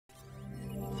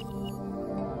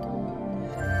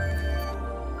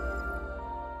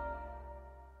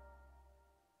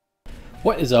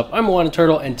What is up? I'm Wanted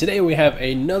Turtle, and today we have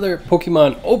another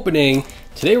Pokemon opening.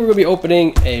 Today we're going to be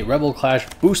opening a Rebel Clash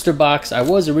booster box. I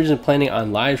was originally planning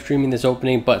on live streaming this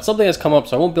opening, but something has come up,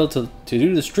 so I won't be able to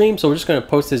do the stream, so we're just going to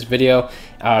post this video.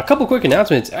 A couple quick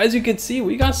announcements. As you can see,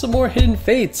 we got some more Hidden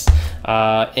Fates,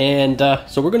 so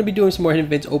we're going to be doing some more Hidden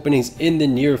Fates openings in the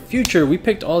near future. We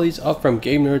picked all these up from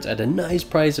GAMENERDZ at a nice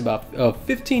price, about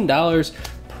 $15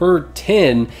 per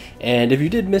tin, and if you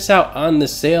did miss out on the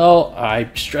sale, I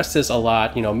stress this a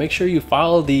lot, you know, make sure you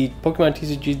follow the Pokemon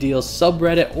TCG Deals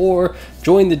subreddit or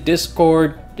join the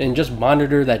Discord and just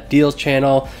monitor that deals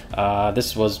channel.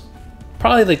 This was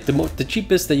probably like the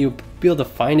cheapest that you'll be able to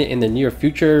find it in the near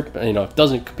future. You know, it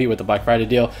doesn't compete with the Black Friday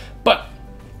deal, but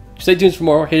stay tuned for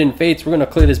more Hidden Fates. We're gonna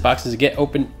clear these boxes to get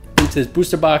open into this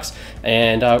booster box.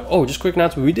 And oh, just quick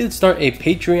announcement, we did start a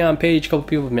Patreon page. A couple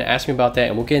people have been asking about that,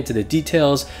 and we'll get into the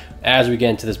details as we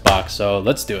get into this box, so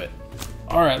let's do it.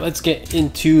 All right, let's get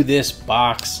into this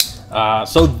box.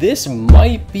 So this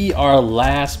might be our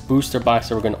last booster box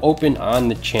that we're going to open on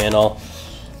the channel,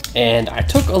 and I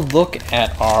took a look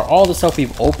at all the stuff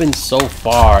we've opened so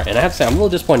far, and I have to say I'm a little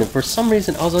disappointed. For some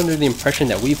reason I was under the impression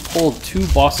that we pulled 2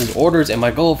 bosses orders, and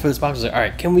my goal for this box was like, all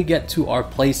right, can we get to our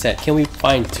playset? Can we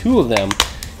find 2 of them?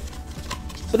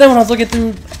 But then when I was looking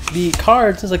through the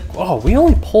cards, it's like, oh, we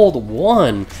only pulled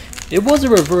 1. It was a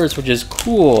reverse, which is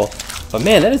cool, but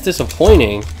man, that is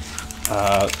disappointing.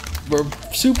 We're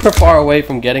super far away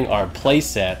from getting our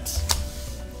playsets.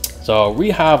 So we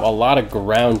have a lot of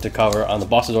ground to cover on the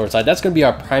boss's order side. That's going to be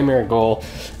our primary goal.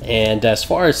 And as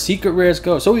far as secret rares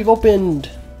go, so we've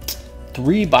opened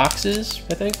 3 boxes,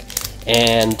 I think,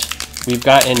 and we've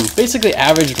gotten basically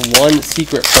averaged 1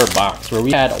 secret per box, where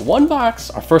we had 1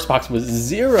 box, our first box was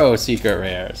 0 secret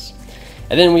rares.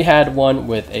 And then we had 1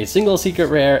 with a single secret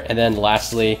rare, and then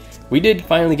lastly, we did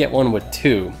finally get 1 with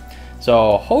 2.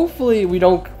 So hopefully we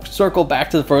don't circle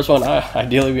back to the first one.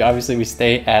 Ideally, we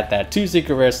stay at that 2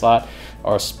 secret rare slot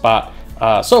or spot.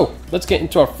 So let's get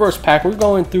into our first pack. We're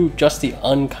going through just the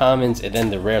uncommons and then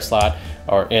the rare slot,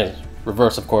 or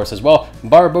reverse of course as well.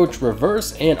 Barboach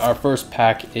reverse, and our first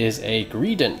pack is a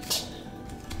Greedent.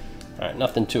 All right,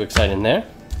 nothing too exciting there.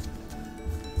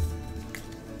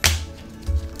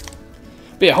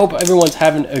 But yeah, hope everyone's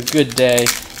having a good day,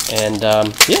 and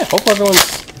yeah, hope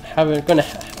everyone's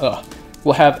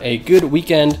will have a good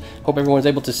weekend. Hope everyone's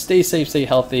able to stay safe, stay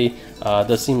healthy. It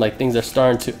does seem like things are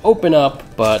starting to open up,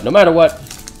 but no matter what,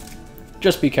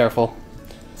 just be careful.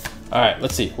 All right,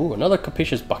 let's see. Ooh, another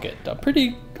Capacious Bucket.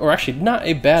 Pretty, or actually not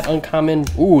a bad uncommon.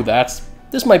 Ooh,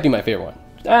 this might be my favorite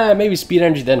one. Maybe Speed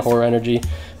Energy, then Horror Energy.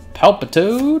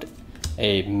 Palpitoad,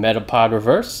 a Metapod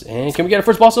reverse, and can we get a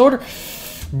first boss order?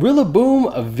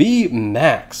 Rillaboom V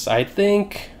Max, I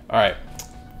think. All right,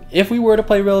 if we were to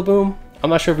play Rillaboom, I'm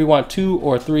not sure if we want 2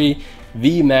 or 3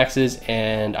 V Maxes,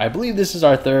 and I believe this is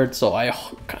our 3rd, so I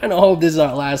kind of hope this is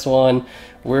our last one.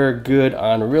 We're good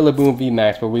on Rillaboom V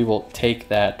Max, but we will take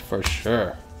that for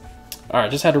sure. All right,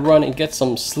 just had to run and get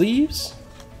some sleeves.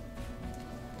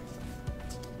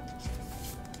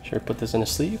 Sure, put this in a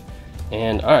sleeve,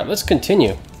 and all right, let's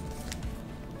continue.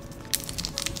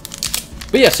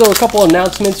 But yeah, so a couple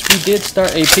announcements. We did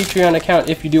start a Patreon account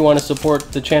if you do want to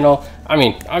support the channel. I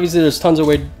mean, obviously there's tons of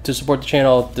ways to support the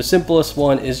channel. The simplest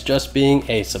one is just being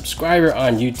a subscriber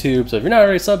on YouTube. So if you're not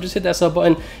already subbed, just hit that sub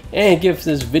button and give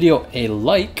this video a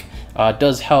like. It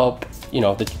does help, you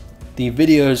know, the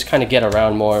videos kind of get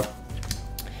around more.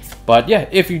 But yeah,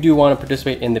 if you do want to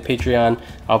participate in the Patreon,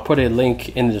 I'll put a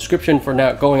link in the description for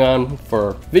now going on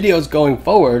for videos going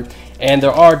forward. And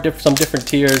there are some different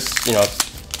tiers, you know.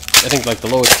 I think like the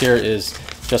lowest tier is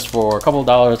just for a couple of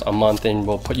dollars a month, and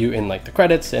we'll put you in like the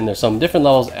credits, and there's some different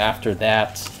levels after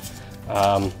that.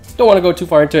 Don't want to go too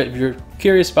far into it. If you're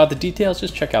curious about the details,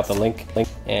 just check out the link.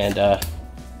 And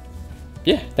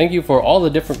yeah, thank you for all the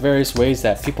different various ways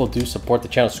that people do support the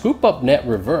channel. Scoop Up Net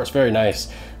Reverse, very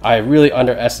nice. I really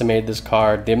underestimated this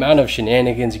card. The amount of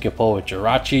shenanigans you can pull with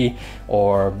Jirachi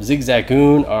or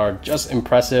Zigzagoon are just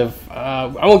impressive. I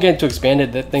won't get into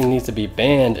expanded. That thing needs to be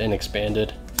banned and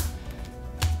expanded.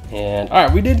 And all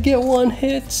right, we did get 1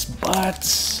 hit, but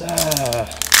as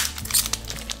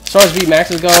far as V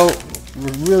Maxes go,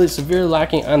 we're really severely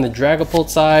lacking on the Dragapult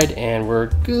side, and we're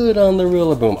good on the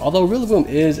Rillaboom. Although Rillaboom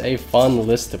is a fun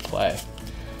list to play.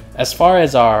 As far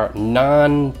as our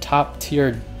non-top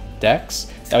tier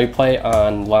decks that we play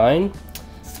online,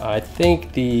 I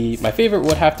think my favorite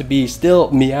would have to be still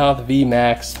Meowth V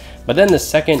Max, but then the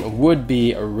second would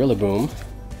be a Rillaboom.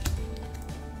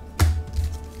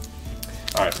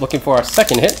 All right, looking for our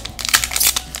second hit.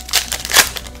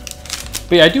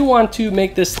 But yeah, I do want to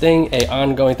make this thing an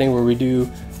ongoing thing where we do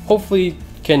hopefully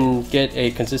can get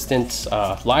a consistent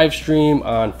live stream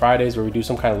on Fridays where we do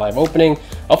some kind of live opening.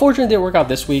 Unfortunately, it didn't work out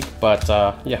this week, but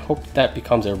yeah, hope that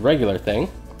becomes a regular thing.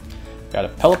 Got a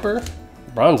Pelipper,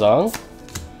 Bronzong,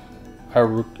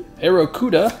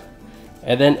 Aerocuda,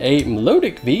 and then a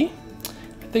Melodic V.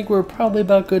 I think we're probably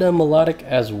about good on Melodic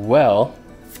as well,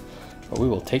 but we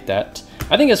will take that.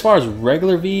 I think as far as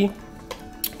regular V,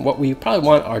 what we probably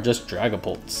want are just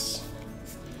Dragapults.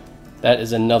 That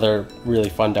is another really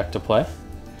fun deck to play.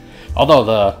 Although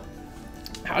the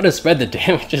how to spread the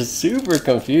damage is super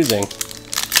confusing.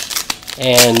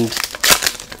 And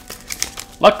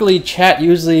luckily chat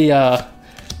usually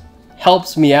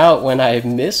helps me out when I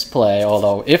misplay,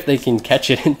 although if they can catch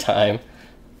it in time.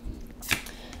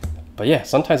 But yeah,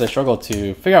 sometimes I struggle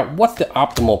to figure out what the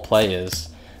optimal play is.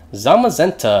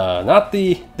 Zamazenta, not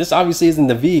the, this obviously isn't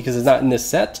the V because it's not in this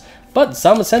set, but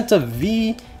Zamazenta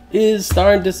V is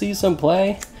starting to see some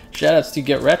play. Shoutouts to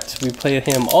Get Wrecked. We play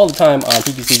him all the time on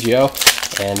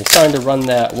PPCGO, and he's starting to run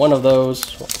that one of those.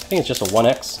 I think it's just a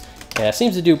 1X, and it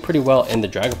seems to do pretty well in the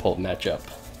Dragapult matchup.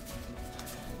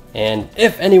 And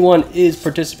if anyone is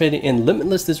participating in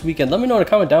Limitless this weekend, let me know in a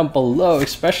comment down below.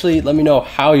 Especially let me know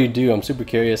how you do. I'm super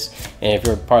curious. And if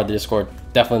you're part of the Discord,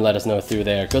 definitely let us know through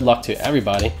there. Good luck to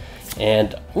everybody.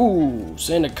 And ooh,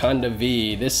 Sandaconda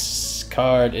V. This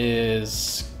card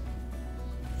is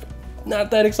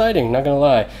not that exciting, not gonna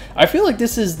lie. I feel like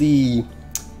this is the,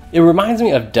 it reminds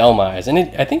me of Delmise, and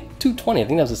I think 220, I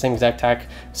think that was the same exact attack.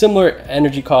 Similar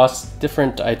energy costs,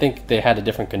 different, I think they had a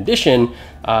different condition,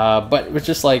 but it was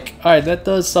just like, all right, that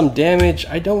does some damage.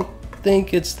 I don't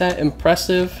think it's that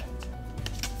impressive.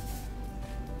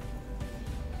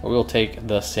 We'll take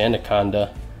the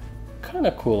Sandaconda. Kind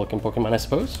of cool looking Pokemon, I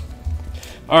suppose.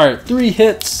 All right, 3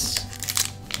 hits.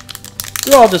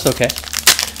 They're all just okay.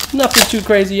 Nothing too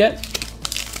crazy yet.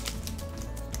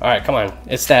 All right, come on.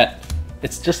 It's that,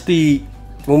 it's just the,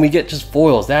 when we get just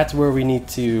foils, that's where we need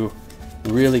to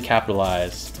really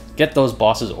capitalize. Get those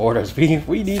bosses orders. We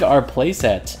need our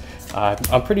playset.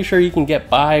 I'm pretty sure you can get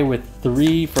by with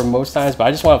 3 for most times, but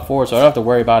I just want 4, so I don't have to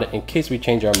worry about it in case we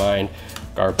change our mind.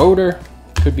 Garbodor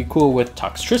could be cool with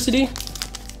Toxtricity.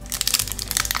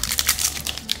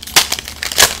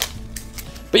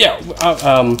 But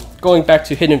yeah, going back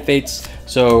to Hidden Fates,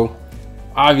 so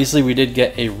obviously we did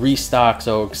get a restock,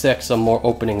 so expect some more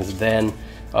openings then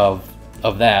of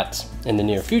that in the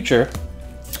near future.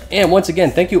 And once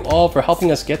again, thank you all for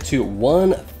helping us get to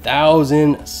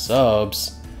 1,000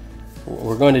 subs.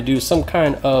 We're going to do some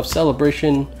kind of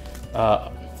celebration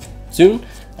soon.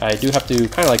 I do have to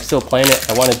kind of like still plan it.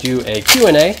 I want to do a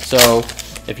Q&A, so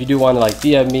if you do want to like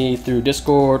DM me through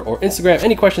Discord or Instagram,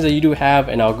 any questions that you do have,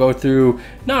 and I'll go through,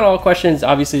 not all questions.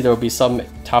 Obviously, there will be some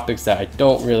topics that I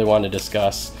don't really want to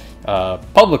discuss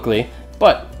publicly,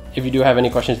 but if you do have any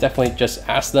questions, definitely just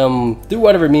ask them through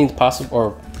whatever means possible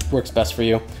or works best for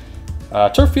you.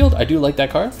 Turffield, I do like that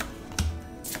card.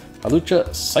 Alucha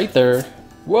Scyther.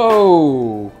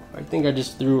 Whoa! I think I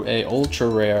just threw a ultra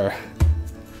rare.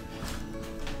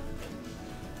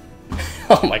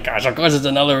 Oh my gosh, of course it's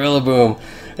another Rillaboom.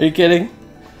 Are you kidding?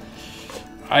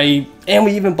 And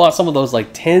we even bought some of those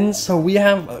like tins, so we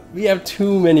have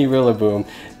too many Rillaboom.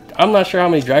 I'm not sure how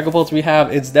many Dragapults we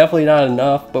have. It's definitely not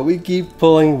enough, but we keep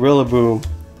pulling Rillaboom.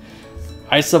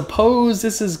 I suppose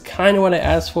this is kind of what I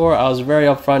asked for. I was very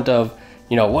upfront of,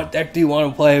 you know, what deck do you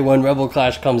want to play when Rebel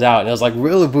Clash comes out? And I was like,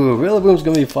 Rillaboom. Rillaboom's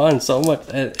gonna be fun. So much,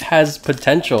 it has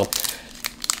potential,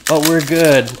 but we're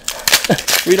good.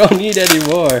 We don't need any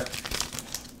more.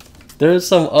 There's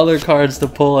some other cards to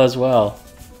pull as well.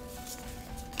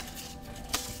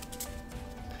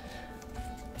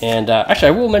 And actually,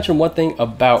 I will mention one thing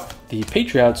about the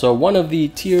Patreon. So one of the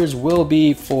tiers will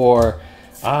be for,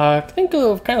 think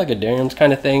of kind of like a Darium's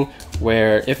kind of thing,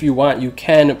 where if you want, you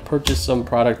can purchase some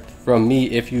product from me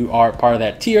if you are part of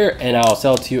that tier, and I'll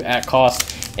sell it to you at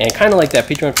cost. And kind of like that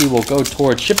Patreon fee will go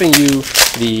towards shipping you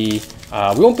the,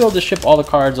 we won't be able to ship all the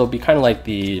cards. It'll be kind of like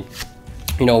the,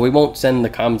 you know, we won't send the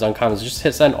commons, uncommons,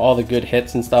 just send all the good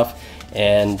hits and stuff,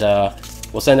 and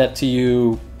we'll send that to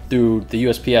you through the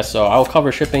USPS. So I'll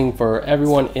cover shipping for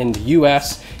everyone in the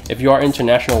US. If you are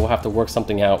international, we'll have to work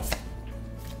something out.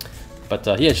 But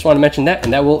yeah, just want to mention that,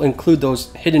 and that will include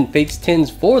those Hidden Fates tins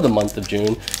for the month of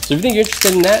June. So if you think you're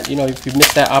interested in that, you know, if you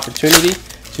missed that opportunity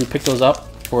to pick those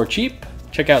up for cheap,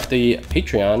 check out the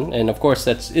Patreon, and of course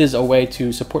that is a way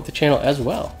to support the channel as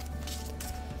well.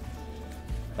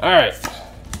 All right.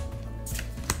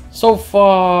 So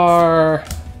far,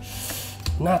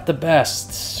 not the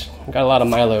best. Got a lot of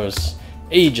Milos.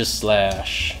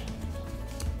 Aegislash.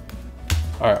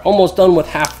 All right, almost done with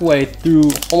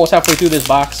almost halfway through this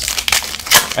box.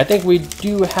 I think we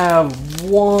do have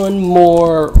one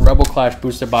more Rebel Clash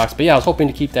booster box, but yeah, I was hoping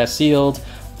to keep that sealed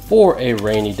for a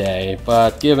rainy day,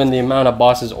 but given the amount of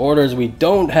bosses orders we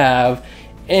don't have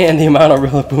and the amount of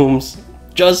Rillabooms,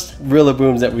 just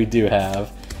Rillabooms that we do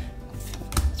have,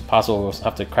 it's possible we'll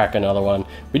have to crack another one.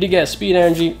 We did get Speed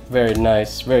Energy, very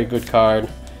nice, very good card.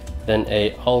 Then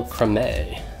a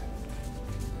Alcremé.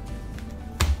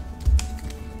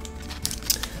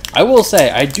 I will say,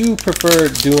 I do prefer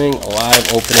doing live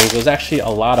openings. It was actually a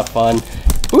lot of fun.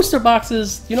 Booster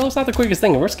boxes, you know, it's not the quickest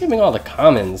thing. We're skipping all the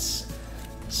commons.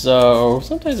 So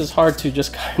sometimes it's hard to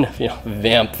just kind of, you know,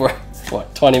 vamp for,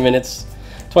 what, 20 minutes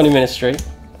straight.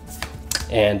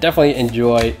 And definitely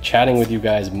enjoy chatting with you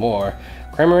guys more.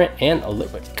 Cramorant and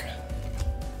Olivic.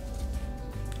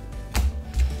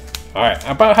 Alright,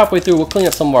 about halfway through, we'll clean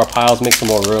up some of our piles, make some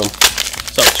more room.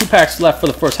 So 2 packs left for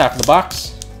the first half of the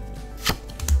box.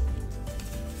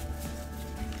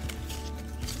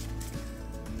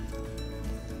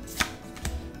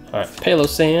 Alright, Palo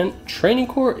Sand, Training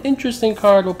Core, interesting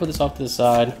card. We'll put this off to the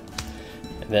side.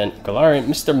 And then Galarian,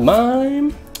 Mr.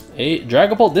 Mime, a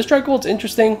Dragapult. This Dragapult's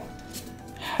interesting.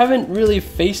 Haven't really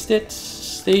faced it.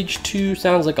 Stage 2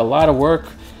 sounds like a lot of work,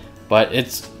 but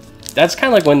that's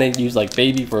kind of like when they use like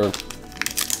Baby for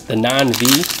the non-V,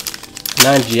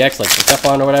 non-GX, like the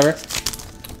Stephon or whatever.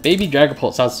 Baby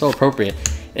Dragapult sounds so appropriate.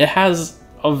 It has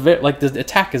a like the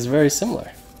attack is very similar.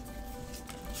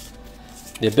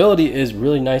 The ability is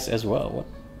really nice as well.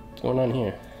 What's going on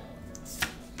here?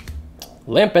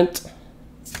 Lampent,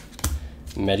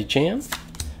 Medicham,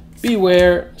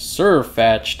 Beware,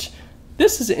 Surfetched.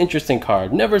 This is an interesting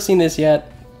card. Never seen this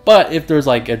yet, but if there's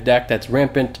like a deck that's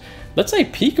rampant, let's say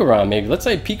Pikarom maybe. Let's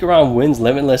say Pikarom wins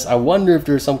Limitless. I wonder if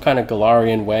there's some kind of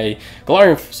Galarian way,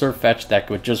 Galarian Surfetch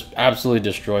that would just absolutely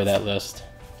destroy that list.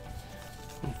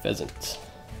 Pheasant.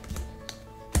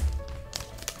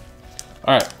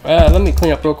 Alright, let me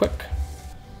clean up real quick.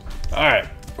 Alright,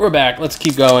 we're back. Let's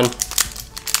keep going.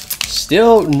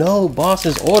 Still no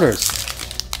bosses orders.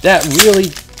 That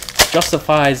really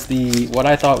justifies the what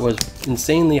I thought was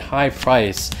insanely high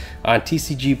price on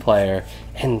TCG Player.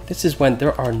 And this is when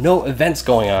there are no events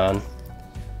going on.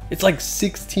 It's like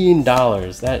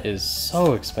 $16. That is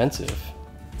so expensive.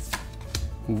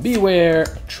 Beware,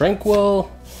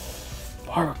 Tranquil,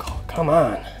 Barbacle, come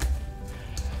on.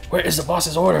 Where is the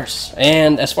boss's orders?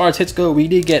 And as far as hits go, we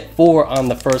did get 4 on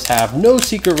the first half. No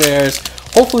secret rares.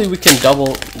 Hopefully we can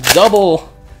double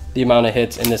the amount of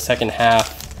hits in the second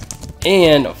half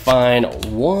and find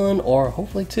 1 or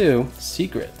hopefully 2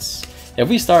 secrets. If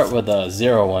we start with a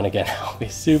 0-1 again, it'll be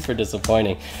super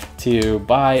disappointing to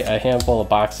buy a handful of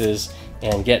boxes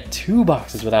and get 2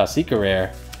 boxes without secret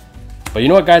rare. But you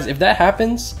know what, guys? If that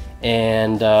happens,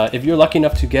 and if you're lucky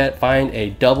enough to find a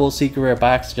double secret rare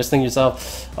box, just think to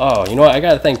yourself, oh, you know what, I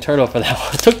gotta thank Turtle for that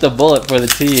one. Took the bullet for the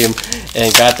team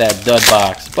and got that dud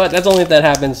box. But that's only if that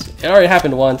happens. It already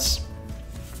happened once.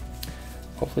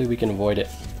 Hopefully we can avoid it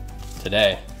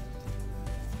today.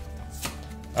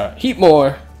 Alright,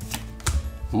 Heatmore,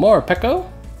 Morpeko,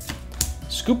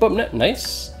 Scoop Up Net,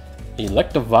 nice,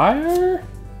 Electivire,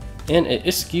 and an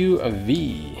Iskew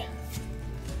V.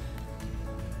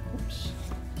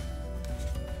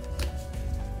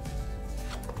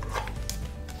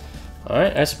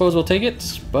 Alright, I suppose we'll take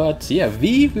it, but yeah,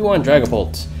 V, we want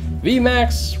Dragapult. V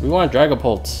Max, we want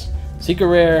Dragapult. Secret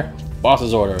Rare,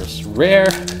 Boss's Orders. Rare,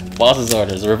 Boss's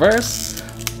Orders. Reverse,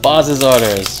 Boss's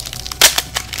Orders.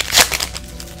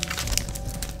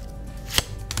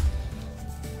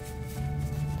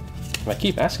 If I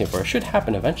keep asking for it, should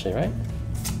happen eventually, right?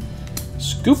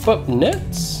 Scoop Up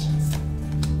Nets,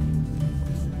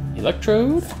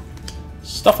 Electrode,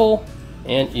 Stuffle,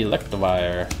 and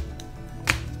Electivire.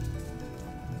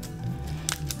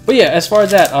 But yeah, as far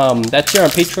as that, that tier on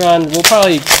Patreon, we'll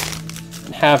probably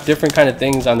have different kind of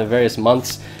things on the various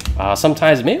months.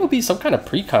 Sometimes maybe it'll be some kind of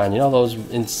pre-con, you know, those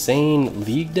insane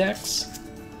league decks.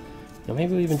 You know,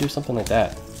 maybe we'll even do something like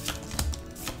that.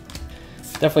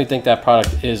 Definitely think that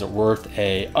product is worth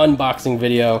a unboxing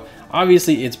video.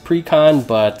 Obviously it's pre-con,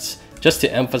 but just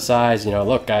to emphasize, you know,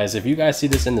 look guys, if you guys see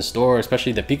this in the store,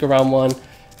 especially the Pikarom one,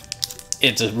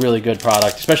 it's a really good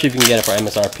product, especially if you can get it for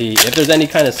MSRP. If there's any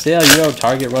kind of sale, you know,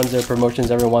 Target runs their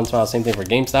promotions every once in a while. Same thing for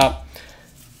GameStop.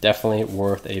 Definitely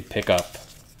worth a pickup.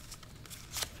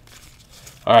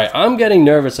 All right, I'm getting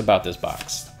nervous about this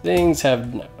box. Things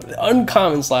have,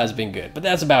 uncommon slides been good, but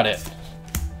that's about it.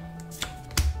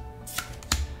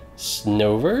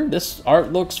 Snover, this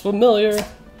art looks familiar.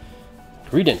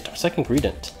 Greedent, our second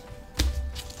Greedent.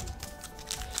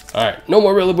 All right, no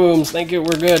more Rillabooms. Thank you,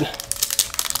 we're good.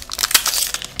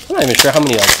 I'm not even sure how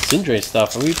many like Sindray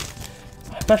stuff.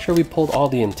 I not sure we pulled all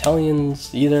the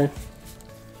Intellions either.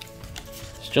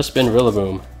 It's just been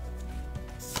Rillaboom.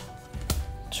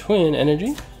 Twin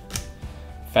Energy.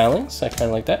 Phalanx, I kind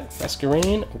of like that.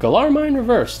 Masquerain. Galarmine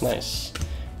Reverse, nice.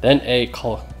 Then a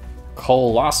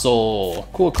Colossal.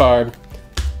 Cool card.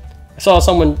 I saw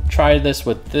someone try this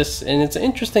with this, and it's an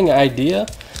interesting idea.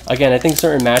 Again, I think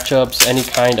certain matchups, any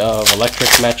kind of electric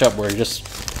matchup where you're just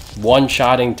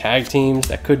one-shotting tag teams,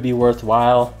 that could be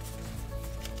worthwhile.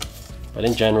 But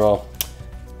in general,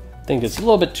 I think it's a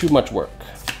little bit too much work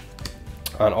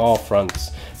on all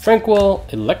fronts. Tranquil,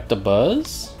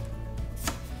 Electabuzz,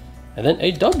 and then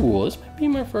a Double. This might be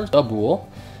my first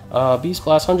Double. Beast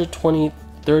Blast, 120,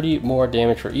 30 more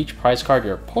damage for each prize card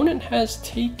your opponent has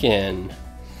taken.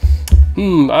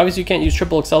 Obviously you can't use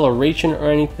triple acceleration or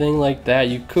anything like that.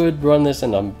 You could run this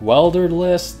in a welder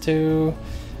list too,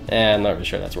 and I'm not really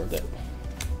sure that's worth it.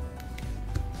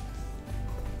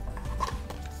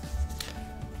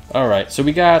 Alright, so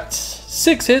we got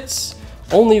 6 hits.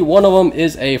 Only one of them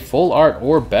is a full art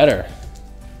or better.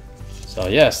 So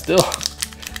yeah, still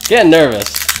getting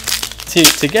nervous.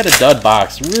 To get a dud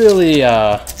box really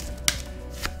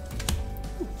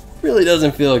really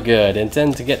doesn't feel good, and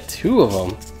then to get 2 of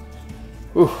them.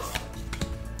 Ooh.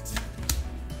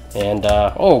 And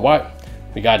oh, what?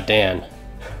 We got Dan.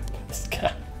 This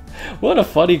guy. What a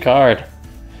funny card.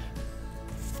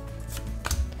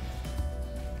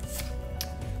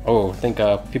 Oh, I think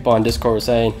people on Discord were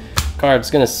saying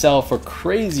card's gonna sell for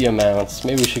crazy amounts.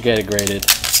 Maybe we should get it graded.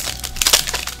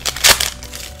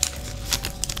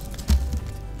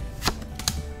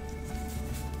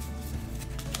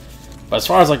 But as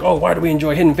far as like, oh, why do we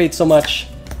enjoy Hidden Fates so much?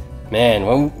 Man,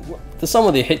 when the sum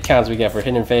of the hit counts we get for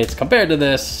Hidden Fates compared to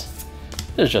this,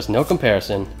 there's just no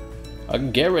comparison. A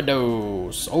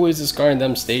Gyarados, always discarding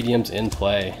them stadiums in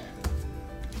play.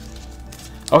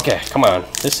 Okay, come on.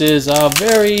 This is a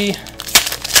very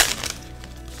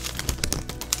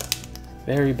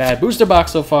bad booster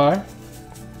box so far.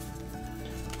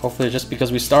 Hopefully just because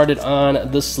we started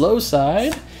on the slow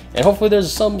side. And hopefully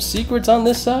there's some secrets on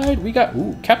this side. We got,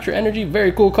 ooh, Capture Energy,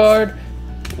 very cool card.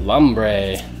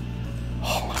 Lombre.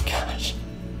 Oh my gosh.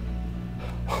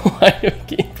 Why do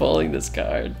we keep pulling this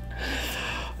card?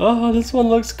 Oh, this one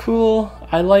looks cool.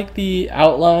 I like the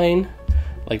outline.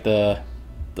 Like the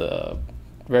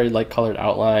very light colored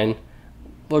outline.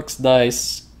 Looks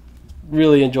nice.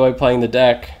 Really enjoy playing the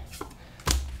deck.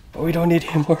 But we don't need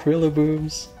any more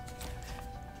Rillabooms.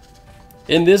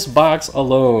 In this box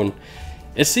alone,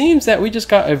 it seems that we just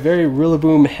got a very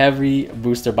Rillaboom heavy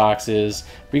booster boxes.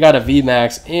 We got a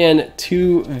VMAX and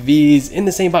 2 Vs in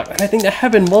the same box, and I think that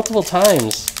happened multiple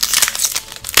times.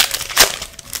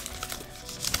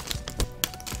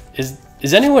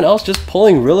 Is anyone else just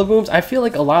pulling Rillabooms? I feel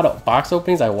like a lot of box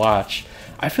openings I watch,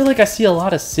 I feel like I see a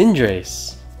lot of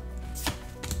Cinderace.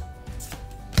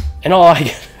 And all I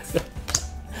get...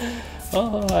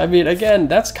 oh, I mean, again,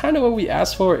 that's kind of what we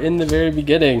asked for in the very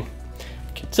beginning.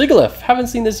 Sigilyph, haven't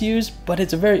seen this used, but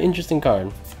it's a very interesting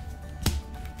card.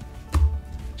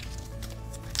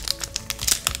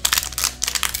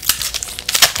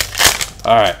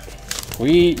 Alright,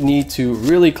 we need to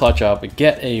really clutch up and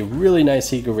get a really nice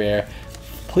Secret Rare.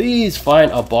 Please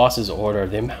find a boss's order.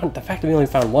 The fact that we only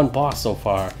found 1 boss so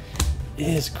far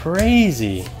is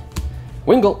crazy.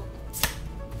 Wingull,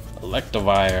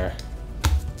 Electivire.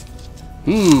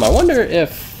 I wonder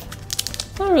if...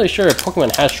 I'm not really sure if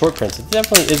Pokemon has short prints. It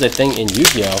definitely is a thing in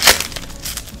Yu-Gi-Oh!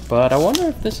 But I wonder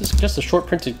if this is just a short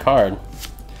printed card.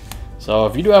 So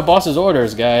if you do have boss's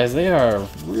orders, guys, they are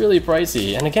really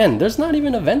pricey. And again, there's not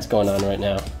even events going on right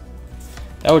now.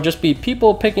 That would just be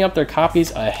people picking up their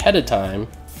copies ahead of time.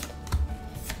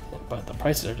 But the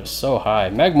prices are just so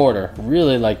high. Magmortar,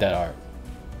 really like that art.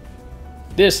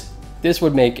 This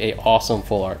would make an awesome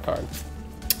full art card.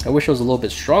 I wish it was a little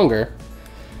bit stronger,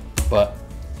 but...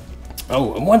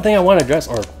 Oh, and one thing I want to address,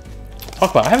 or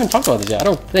talk about, I haven't talked about this yet, I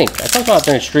don't think. I talked about it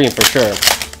during stream for sure,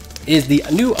 is the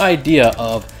new idea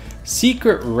of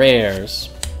secret rares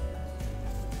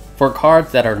for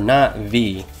cards that are not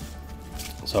V.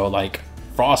 So like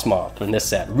Frostmoth in this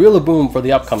set, Rillaboom for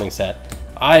the upcoming set.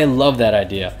 I love that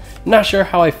idea. Not sure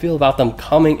how I feel about them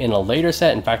coming in a later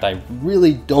set. In fact, I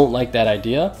really don't like that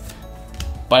idea.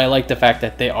 But I like the fact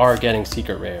that they are getting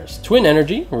secret rares. Twin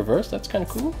Energy, reverse, that's kind of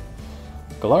cool.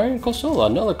 Galarian Kosola,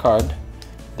 another card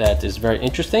that is very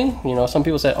interesting. You know, some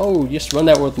people said, oh, just run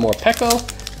that with more Peko.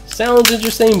 Sounds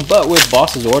interesting, but with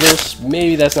boss's orders,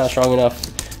 maybe that's not strong enough.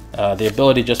 The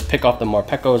ability to just pick off the more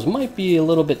Pekos might be a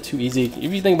little bit too easy.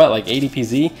 If you think about like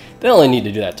ADPZ, they only need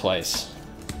to do that twice.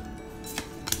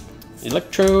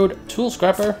 Electrode, Tool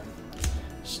Scrapper,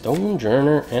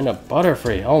 Stonejourner and a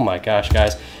Butterfree. Oh my gosh,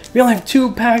 guys. We only have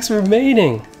 2 packs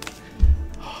remaining.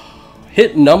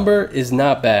 Hit number is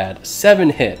not bad. 7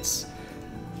 hits.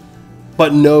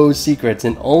 But no secrets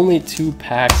and only 2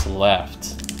 packs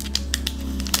left.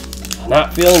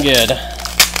 Not feeling good.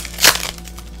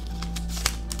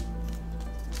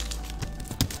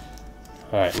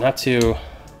 Alright, not to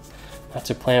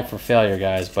plan for failure,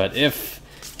 guys, but if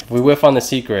we whiff on the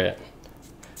secret,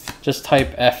 just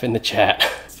type F in the chat.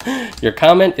 Your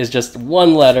comment is just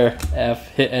 1 letter, F,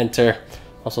 hit enter.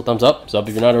 Also thumbs up, sub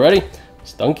if you're not already.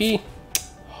 Stunky.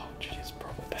 Oh jeez,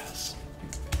 purple pass.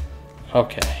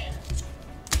 Okay.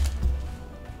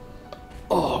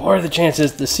 Oh, what are the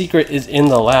chances the secret is in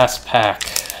the last pack?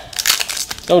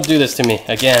 Don't do this to me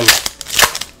again.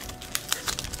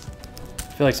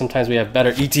 I feel like sometimes we have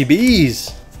better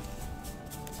ETBs.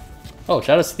 Oh,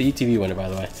 shout out to the ETB winner, by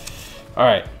the way.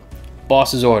 Alright.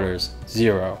 Boss's orders,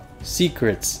 0.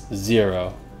 Secrets,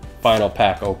 0. Final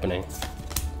pack opening.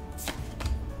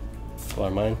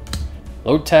 Color mine.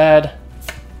 Lotad.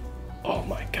 Oh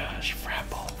my gosh.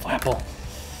 Flapple.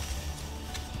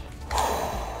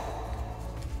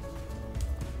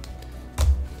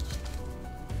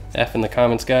 F in the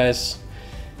comments, guys.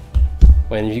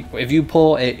 If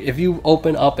you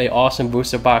open up a awesome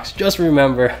booster box, just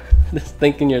remember, just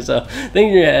think in your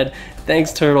head,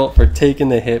 thanks Turtle for taking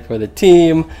the hit for the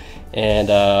team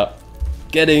and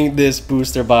getting this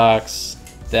booster box.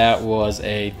 That was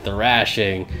a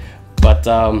thrashing. But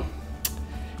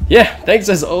yeah, thanks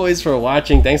as always for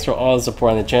watching. Thanks for all the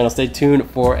support on the channel. Stay tuned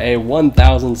for a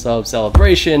 1,000 sub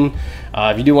celebration.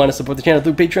 If you do want to support the channel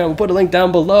through Patreon, we'll put a link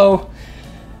down below.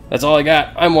 That's all I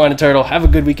got. I'm Wanted Turtle. Have a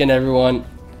good weekend, everyone.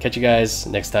 Catch you guys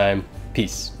next time.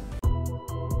 Peace.